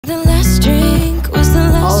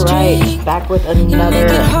back with another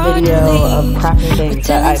video of crafting things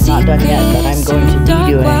that I've not done yet that I'm going to be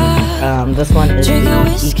doing. This one is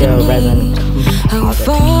the Eco Resin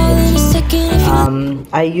Composite.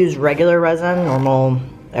 I use regular resin, normal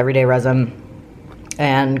everyday resin,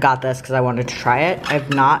 and got this because I wanted to try it. I've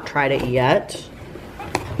not tried it yet.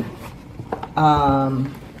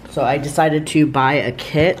 So I decided to buy a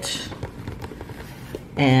kit,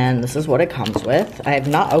 and this is what it comes with. I have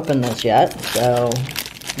not opened this yet, so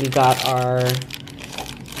we've got our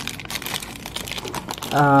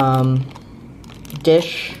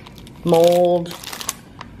dish mold,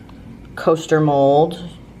 coaster mold,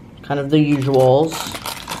 kind of the usuals,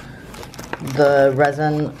 the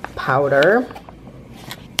resin powder.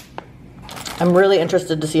 I'm really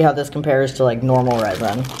interested to see how this compares to like normal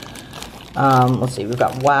resin. Let's see, we've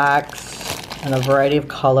got wax and a variety of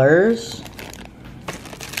colors,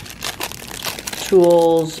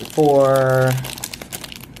 tools for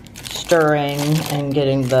stirring and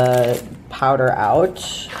getting the powder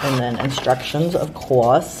out, and then instructions, of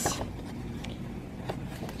course,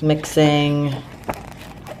 mixing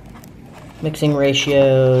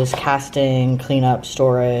ratios, casting, cleanup,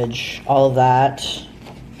 storage, all of that,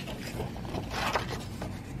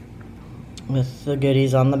 with the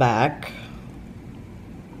goodies on the back.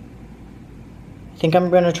 I think I'm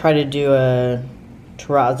going to try to do a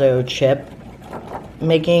terrazzo chip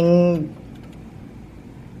making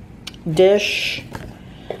dish.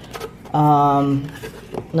 Then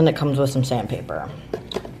it comes with some sandpaper.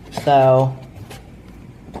 So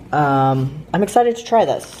I'm excited to try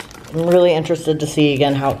this. I'm really interested to see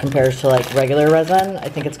again how it compares to like regular resin. I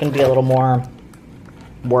think it's going to be a little more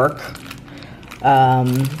work,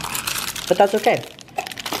 but that's okay.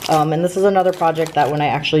 And this is another project that when I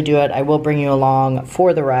actually do it, I will bring you along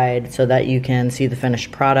for the ride so that you can see the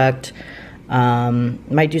finished product.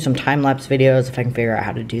 Might do some time-lapse videos if I can figure out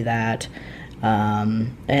how to do that.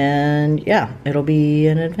 And yeah, it'll be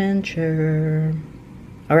an adventure.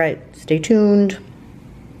 All right, stay tuned.